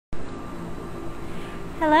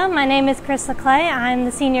Hello, my name is Chris LeClay. I'm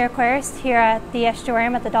the senior aquarist here at the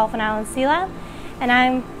estuarium at the Dolphin Island Sea Lab, and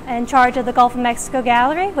I'm in charge of the Gulf of Mexico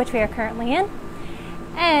gallery, which we are currently in.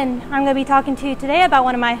 And I'm going to be talking to you today about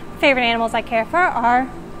one of my favorite animals I care for,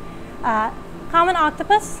 our common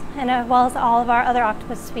octopus, and as well as all of our other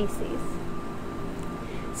octopus species.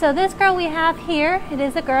 So this girl we have here, it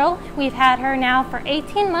is a girl. We've had her now for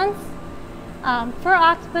 18 months. For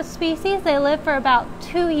octopus species, they live for about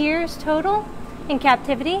 2 years total in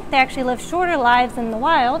captivity. They actually live shorter lives in the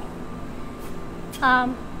wild.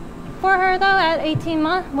 For her though, at 18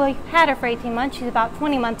 months, well, we had her for 18 months, she's about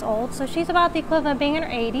 20 months old, so she's about the equivalent of being in her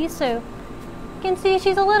 80s, so you can see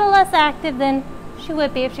she's a little less active than she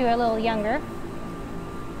would be if she were a little younger.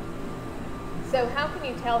 So how can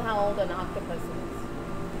you tell how old an octopus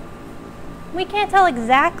is? We can't tell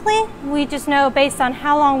exactly, we just know based on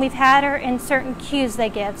how long we've had her and certain cues they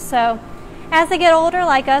give. So as they get older,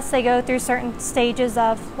 like us, they go through certain stages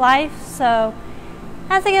of life. So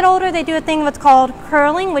as they get older, they do a thing what's called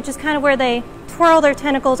curling, which is kind of where they twirl their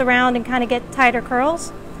tentacles around and kind of get tighter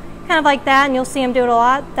curls. Kind of like that, and you'll see them do it a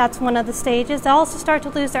lot. That's one of the stages. They also start to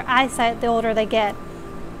lose their eyesight the older they get.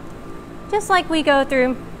 Just like we go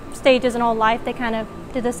through stages in old life, they kind of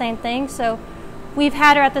do the same thing. So we've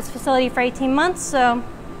had her at this facility for 18 months, so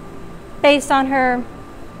based on her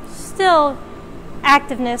still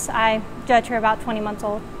activeness, I judge her about 20 months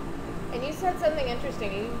old. And you said something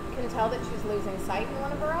interesting. You can tell that she's losing sight in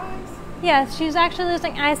one of her eyes? Yes, she's actually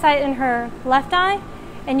losing eyesight in her left eye,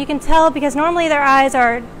 and you can tell because normally their eyes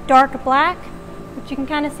are dark black, but you can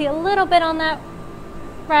kind of see a little bit on that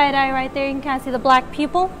right eye right there. You can kind of see the black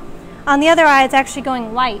pupil. On the other eye, it's actually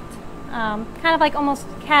going white, kind of like almost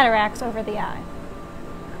cataracts over the eye.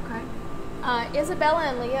 Isabella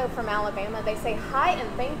and Leo from Alabama, they say hi and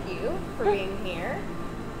thank you for being here.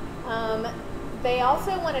 They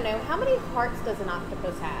also want to know, how many hearts does an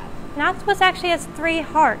octopus have? An octopus actually has 3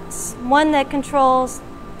 hearts. One that controls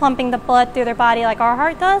pumping the blood through their body like our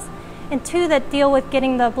heart does, and 2 that deal with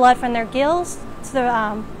getting the blood from their gills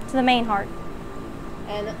to the main heart.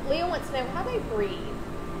 And Leo wants to know how they breathe.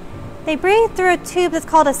 They breathe through a tube that's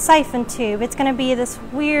called a siphon tube. It's going to be this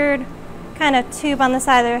weird kind of tube on the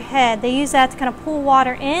side of their head. They use that to kind of pull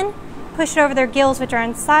water in, push it over their gills, which are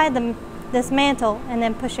inside this mantle, and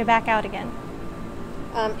then push it back out again.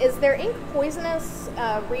 Is their ink poisonous?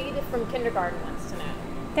 Reed from kindergarten wants to know.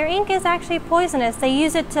 Their ink is actually poisonous. They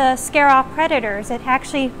use it to scare off predators. It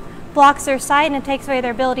actually blocks their sight and it takes away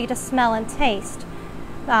their ability to smell and taste.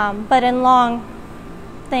 But in long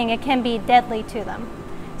thing, it can be deadly to them.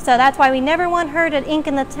 So that's why we never want her to ink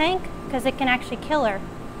in the tank, because it can actually kill her.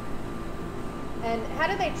 And how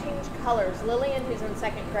do they change colors? Lillian, who's in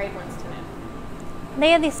 2nd grade, wants to know. They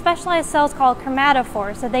have these specialized cells called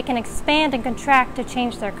chromatophores, so they can expand and contract to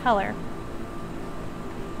change their color.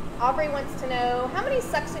 Aubrey wants to know how many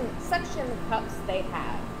suction cups they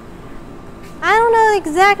have. I don't know the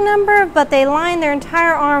exact number, but they line their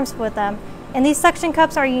entire arms with them. And these suction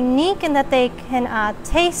cups are unique in that they can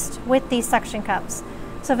taste with these suction cups.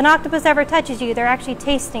 So if an octopus ever touches you, they're actually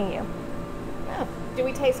tasting you. Oh, do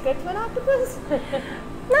we taste good to an octopus?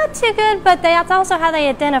 Not too good, but that's also how they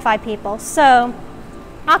identify people. So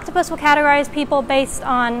octopus will categorize people based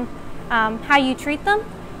on how you treat them.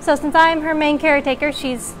 So since I'm her main caretaker,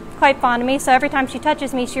 she's quite fond of me. So every time she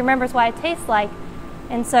touches me, she remembers what I taste like.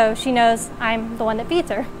 And so she knows I'm the one that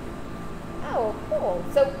feeds her. Oh, cool.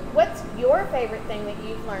 So what's your favorite thing that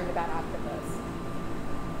you've learned about octopus?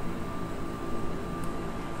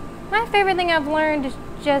 My favorite thing I've learned is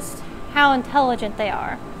just how intelligent they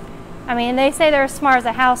are. I mean, they say they're as smart as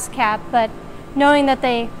a house cat, but knowing that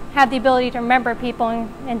they have the ability to remember people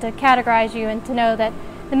and to categorize you, and to know that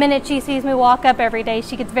the minute she sees me walk up every day,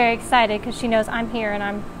 she gets very excited because she knows I'm here and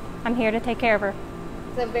I'm here to take care of her.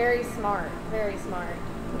 So very smart, very smart.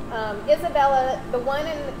 Isabella, the one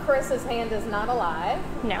in Chris's hand is not alive.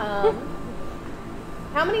 No.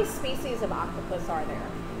 How many species of octopus are there?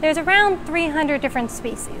 There's around 300 different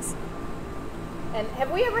species. And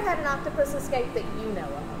have we ever had an octopus escape that you know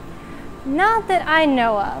of? Not that I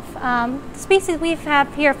know of. The species we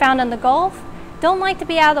have here found in the Gulf don't like to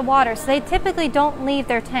be out of the water, so they typically don't leave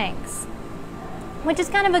their tanks, which is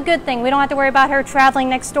kind of a good thing. We don't have to worry about her traveling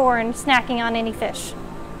next door and snacking on any fish.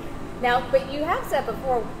 Now, but you have said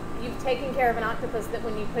before, you've taken care of an octopus that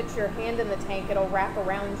when you put your hand in the tank, it'll wrap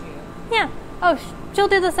around you. Yeah. Oh, she'll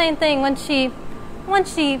do the same thing. Once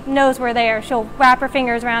she knows we're there, she'll wrap her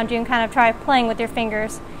fingers around you and kind of try playing with your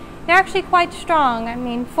fingers. They're actually quite strong. I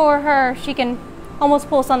mean, for her, she can almost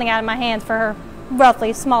pull something out of my hands for her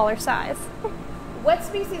roughly smaller size. What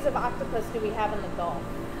species of octopus do we have in the Gulf?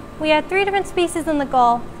 We had 3 different species in the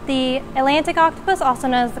Gulf. The Atlantic octopus, also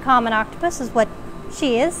known as the common octopus, is what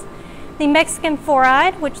she is. The Mexican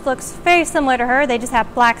four-eyed, which looks very similar to her, they just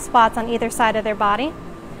have black spots on either side of their body.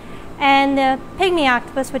 And the pygmy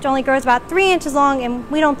octopus, which only grows about 3 inches long, and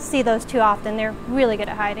we don't see those too often. They're really good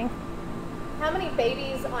at hiding. How many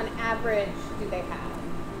babies on average do they have?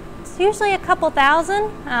 It's usually a couple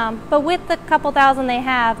thousand, but with the couple thousand they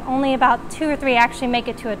have, only about 2 or 3 actually make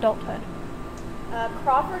it to adulthood.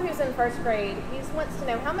 Crawford, who's in 1st grade, he wants to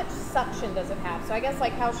know how much suction does it have? So I guess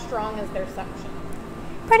like how strong is their suction?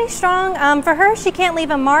 Pretty strong. For her, she can't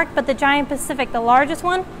leave a mark, but the giant Pacific, the largest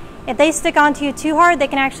one, if they stick onto you too hard, they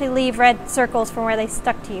can actually leave red circles from where they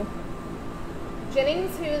stuck to you.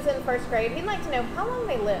 Jennings, who's in 1st grade, he'd like to know how long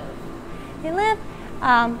they live. They live,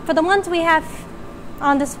 for the ones we have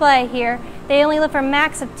on display here, they only live for a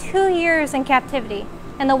max of 2 years in captivity.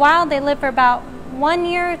 In the wild, they live for about 1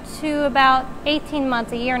 year to about 18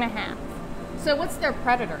 months, a year and a half. So what's their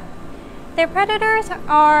predator? Their predators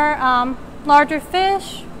are larger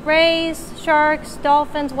fish, rays, sharks,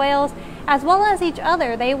 dolphins, whales, as well as each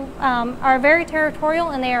other. They are very territorial,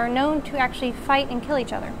 and they are known to actually fight and kill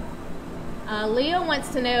each other. Leo wants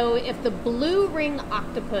to know if the blue ring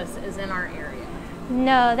octopus is in our area.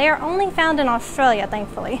 No, they are only found in Australia,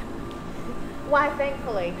 thankfully. Why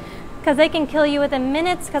thankfully? Because they can kill you within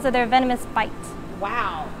minutes because of their venomous bite.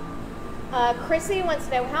 Wow. Chrissy wants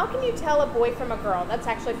to know, how can you tell a boy from a girl? That's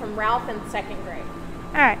actually from Ralph in 2nd grade.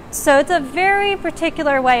 All right, so it's a very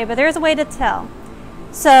particular way, but there's a way to tell.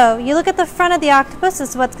 So you look at the front of the octopus,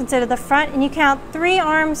 this is what's considered the front, and you count 3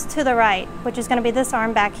 arms to the right, which is going to be this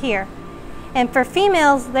arm back here. And for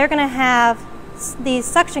females, they're going to have these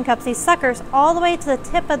suction cups, these suckers, all the way to the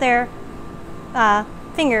tip of their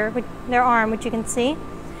finger, their arm, which you can see.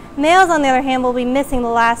 Males, on the other hand, will be missing the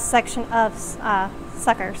last section of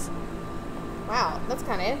suckers. Wow, that's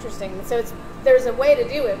kind of interesting. So there's a way to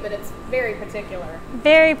do it, but it's very particular.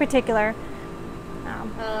 Very particular.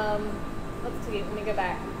 Let's see, let me go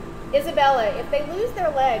back. Isabella, if they lose their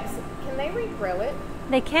legs, can they regrow it?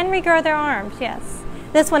 They can regrow their arms, yes.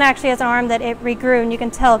 This one actually has an arm that it regrew, and you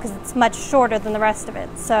can tell because it's much shorter than the rest of it.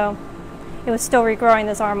 So it was still regrowing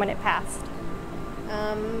this arm when it passed.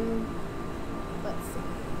 Let's see.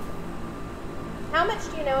 How much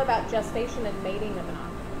do you know about gestation and mating of an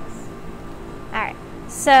octopus? All right.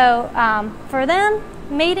 So for them,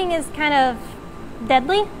 mating is kind of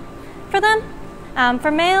deadly for them.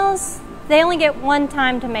 For males, they only get 1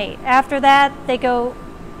 time to mate. After that, they go,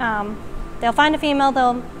 they'll find a female,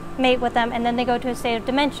 they'll mate with them, and then they go to a state of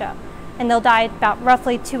dementia, and they'll die about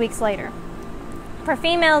roughly 2 weeks later. For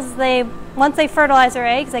females, once they fertilize their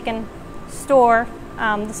eggs, they can store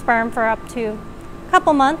the sperm for up to a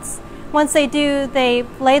couple months. Once they do, they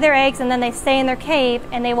lay their eggs, and then they stay in their cave,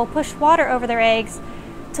 and they will push water over their eggs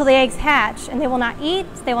till the eggs hatch, and they will not eat,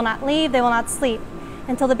 they will not leave, they will not sleep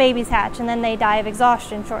until the babies hatch, and then they die of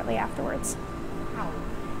exhaustion shortly afterwards. Wow.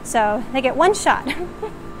 So they get 1 shot.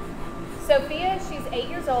 Sophia, she's 8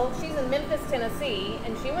 years old. She's in Memphis, Tennessee,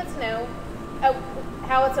 and she wants to know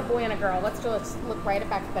how it's a boy and a girl. Let's look right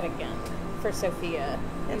back at that again for Sophia.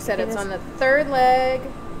 You said it's on the 3rd leg.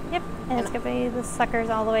 Yep, and it's going to be the suckers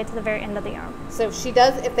all the way to the very end of the arm. So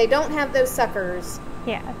if they don't have those suckers.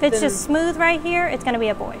 Yeah, if it's just smooth right here, it's going to be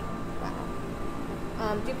a boy.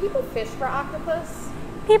 Wow. Do people fish for octopus?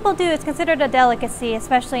 People do. It's considered a delicacy,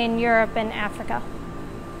 especially in Europe and Africa.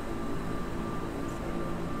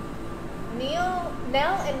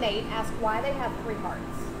 Nell and Nate ask why they have 3 hearts.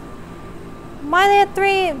 Why they have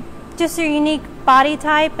 3, just their unique body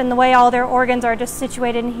type and the way all their organs are just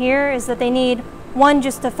situated in here is that they need 1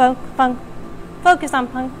 just to focus on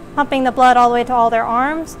pumping the blood all the way to all their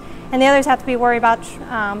arms, and the others have to be worried about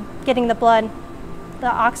getting the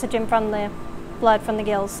oxygen from the blood from the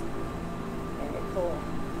gills. Very cool.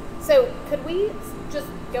 So could we just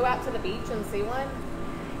go out to the beach and see one?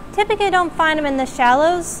 Typically don't find them in the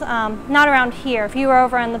shallows, not around here. If you were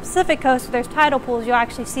over on the Pacific coast where there's tidal pools, you'll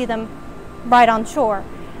actually see them right on shore.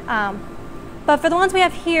 But for the ones we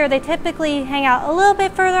have here, they typically hang out a little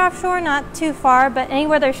bit further offshore, not too far, but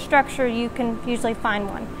anywhere there's structure, you can usually find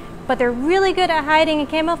one. But they're really good at hiding and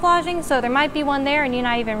camouflaging, so there might be one there and you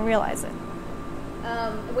not even realize it.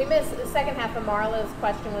 We missed the second half of Marla's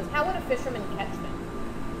question was, how would a fisherman catch them?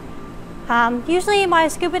 Usually by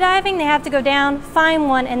scuba diving, they have to go down, find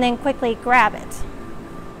one, and then quickly grab it.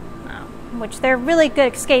 Which they're really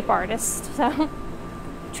good escape artists, so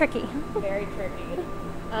tricky. Very tricky.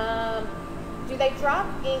 Do they drop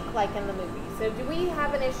ink like in the movie? So do we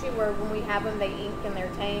have an issue where when we have them, they ink in their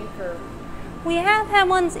tank? Or? We have had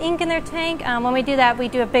ones ink in their tank. When we do that, we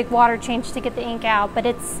do a big water change to get the ink out, but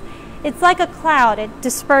it's It's like a cloud. It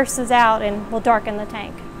disperses out and will darken the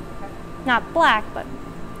tank. Okay. Not black, but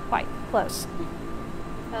quite close.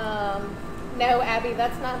 No, Abby,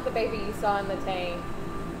 that's not the baby you saw in the tank.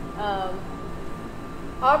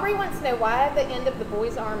 Aubrey wants to know why the end of the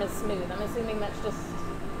boy's arm is smooth. I'm assuming that's just...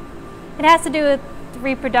 It has to do with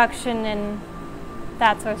reproduction and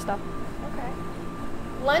that sort of stuff. Okay.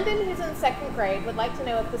 London, who's in 2nd grade, would like to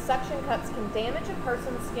know if the suction cups can damage a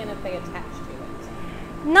person's skin if they attach to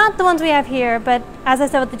it. Not the ones we have here, but as I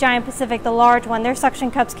said with the Giant Pacific, the large one, their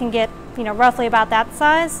suction cups can get, roughly about that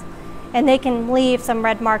size, and they can leave some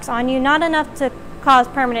red marks on you. Not enough to cause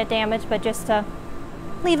permanent damage, but just to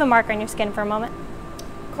leave a mark on your skin for a moment.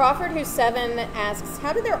 Crawford, who's 7, asks,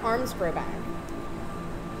 how do their arms grow back?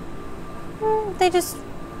 It's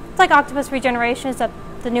like octopus regeneration, except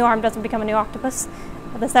the new arm doesn't become a new octopus.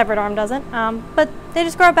 The severed arm doesn't. But they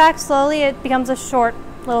just grow back slowly. It becomes a short,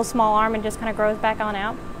 little small arm and just kind of grows back on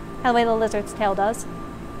out. The way the lizard's tail does.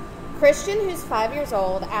 Christian, who's 5 years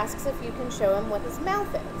old, asks if you can show him what his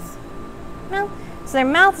mouth is. Well, so their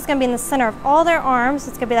mouth is going to be in the center of all their arms.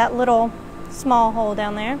 It's going to be that little small hole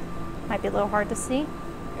down there. Might be a little hard to see.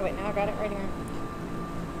 Oh, wait, now I got it right here.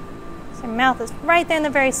 So their mouth is right there in the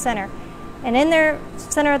very center. And in their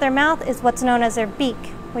center of their mouth is what's known as their beak,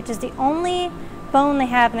 which is the only bone they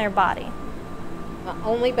have in their body.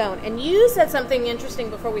 Only bone. And you said something interesting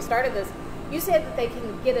before we started this. You said that they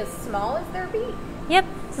can get as small as their beak. Yep.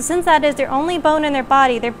 So since that is their only bone in their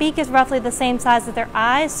body, their beak is roughly the same size as their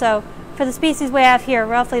eyes. So for the species we have here,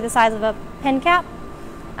 roughly the size of a pen cap,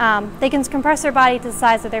 they can compress their body to the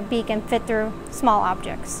size of their beak and fit through small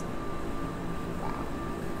objects. Wow.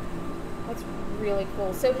 That's really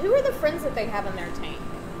cool. So who are the friends that they have in their tank?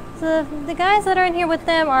 So the guys that are in here with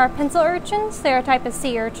them are pencil urchins. They're a type of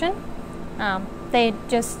sea urchin. They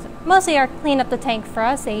just mostly clean up the tank for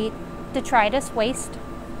us. They eat detritus, waste.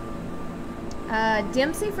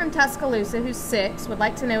 Dempsey from Tuscaloosa, who's 6, would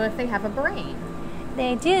like to know if they have a brain.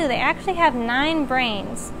 They do. They actually have 9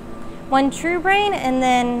 brains. 1 true brain and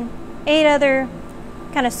then 8 other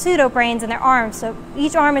kind of pseudo brains in their arms. So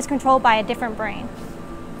each arm is controlled by a different brain.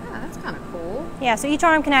 Oh, that's kind of cool. Yeah, so each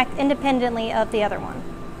arm can act independently of the other one.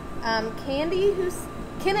 Kennedy, who's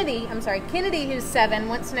 7,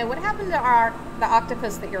 wants to know what happened to the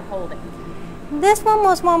octopus that you're holding. This one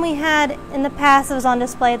was one we had in the past that was on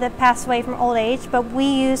display that passed away from old age, but we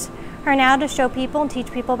use her now to show people and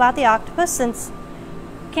teach people about the octopus. Since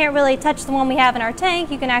you can't really touch the one we have in our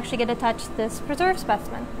tank, you can actually get to touch this preserved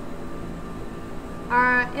specimen.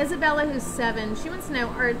 Isabella, who's 7, she wants to know,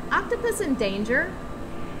 are octopus in danger?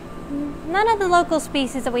 None of the local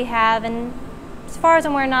species that we have, and as far as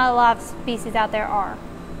I'm aware, not a lot of species out there are.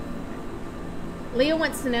 Leah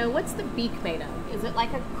wants to know, what's the beak made of? Is it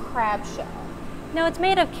like a crab shell? No, it's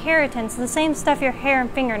made of keratin, so the same stuff your hair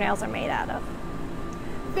and fingernails are made out of.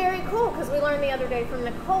 Very cool, because we learned the other day from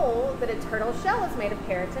Nicole that a turtle shell is made of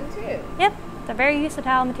keratin too. Yep, it's a very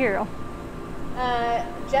versatile material.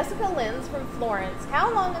 Jessica Lenz from Florence,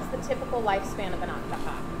 how long is the typical lifespan of an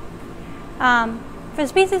octopi? For the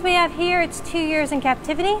species we have here, it's 2 years in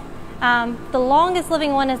captivity. The longest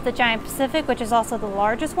living one is the Giant Pacific, which is also the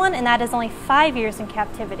largest one, and that is only 5 years in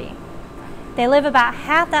captivity. They live about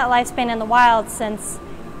half that lifespan in the wild since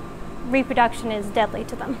reproduction is deadly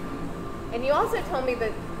to them. And you also told me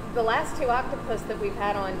that the last 2 octopus that we've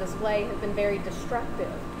had on display have been very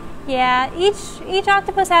destructive. Yeah, each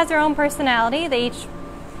octopus has their own personality. They each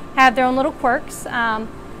have their own little quirks.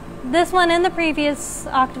 This one and the previous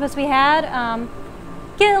octopus we had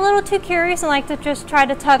get a little too curious and like to just try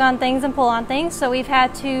to tug on things and pull on things, so we've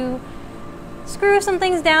had to screw some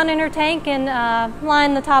things down in her tank and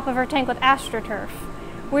line the top of her tank with AstroTurf.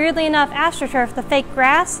 Weirdly enough, AstroTurf, the fake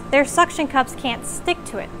grass, their suction cups can't stick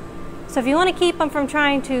to it. So if you want to keep them from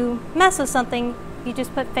trying to mess with something, you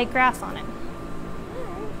just put fake grass on it.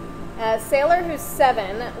 Sailor, who's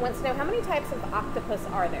 7, wants to know, how many types of octopus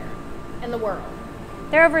are there in the world?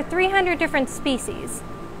 There are over 300 different species.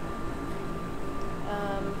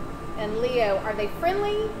 And Leo, are they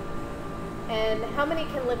friendly? And how many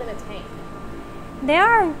can live in a tank? They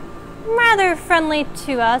are rather friendly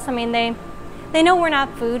to us. I mean, they know we're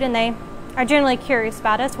not food, and they are generally curious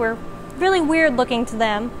about us. We're really weird looking to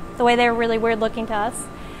them, the way they're really weird looking to us.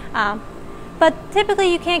 But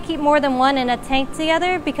typically you can't keep more than one in a tank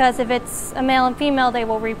together, because if it's a male and female, they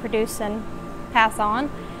will reproduce and pass on.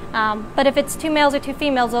 But if it's 2 males or 2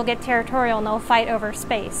 females, they'll get territorial and they'll fight over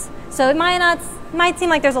space. So it might seem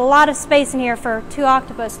like there's a lot of space in here for 2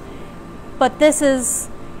 octopus, but this is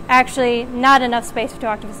actually not enough space for 2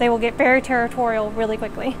 octopus. They will get very territorial really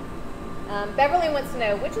quickly. Beverly wants to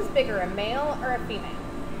know, which is bigger, a male or a female?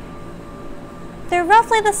 They're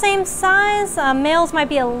roughly the same size. Males might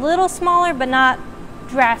be a little smaller, but not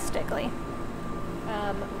drastically.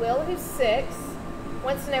 Will, who's 6,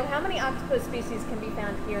 wants to know how many octopus species can be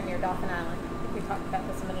found here near Dauphin Island. I think we talked about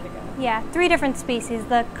this a minute ago. Yeah, 3 different species.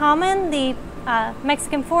 The common, the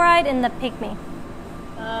Mexican four-eyed, and the pygmy.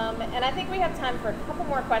 And I think we have time for a couple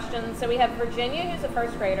more questions. So we have Virginia, who's a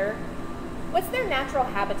 1st grader. What's their natural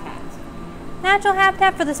habitat? Natural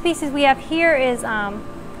habitat for the species we have here is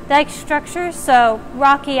dike structures, so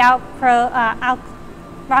rocky alcoves,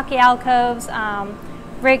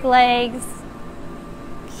 rig legs,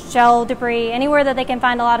 shell debris, anywhere that they can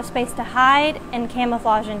find a lot of space to hide and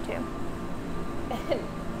camouflage into.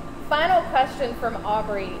 Final question from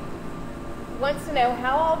Aubrey. Wants to know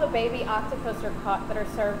how all the baby octopus are caught that are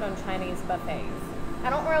served on Chinese buffets. I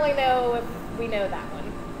don't really know if we know that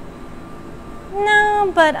one.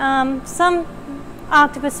 No, but some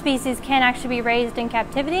octopus species can actually be raised in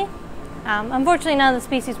captivity. Unfortunately, none of the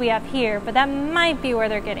species we have here, but that might be where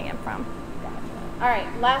they're getting it from. Gotcha. All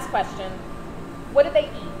right, last question. What do they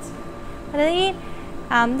eat? What do they eat?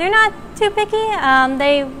 They're not too picky.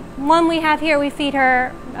 One we have here, we feed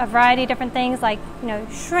her a variety of different things, like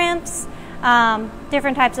shrimps,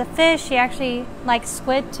 different types of fish. She actually likes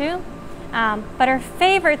squid too. But her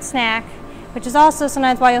favorite snack, which is also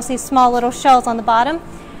sometimes why you'll see small little shells on the bottom,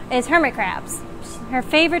 is hermit crabs. Her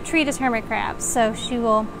favorite treat is hermit crabs, so she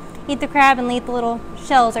will eat the crab and leave the little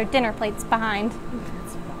shells or dinner plates behind.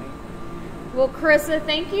 That's funny. Well, Carissa,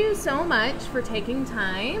 thank you so much for taking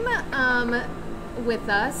time with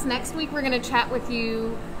us. Next week we're going to chat with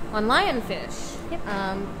you on lionfish. Yep.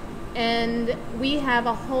 And we have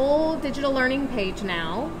a whole digital learning page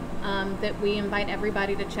now that we invite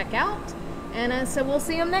everybody to check out. And so we'll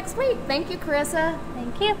see them next week. Thank you, Carissa.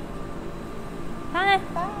 Thank you. Bye.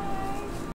 Bye.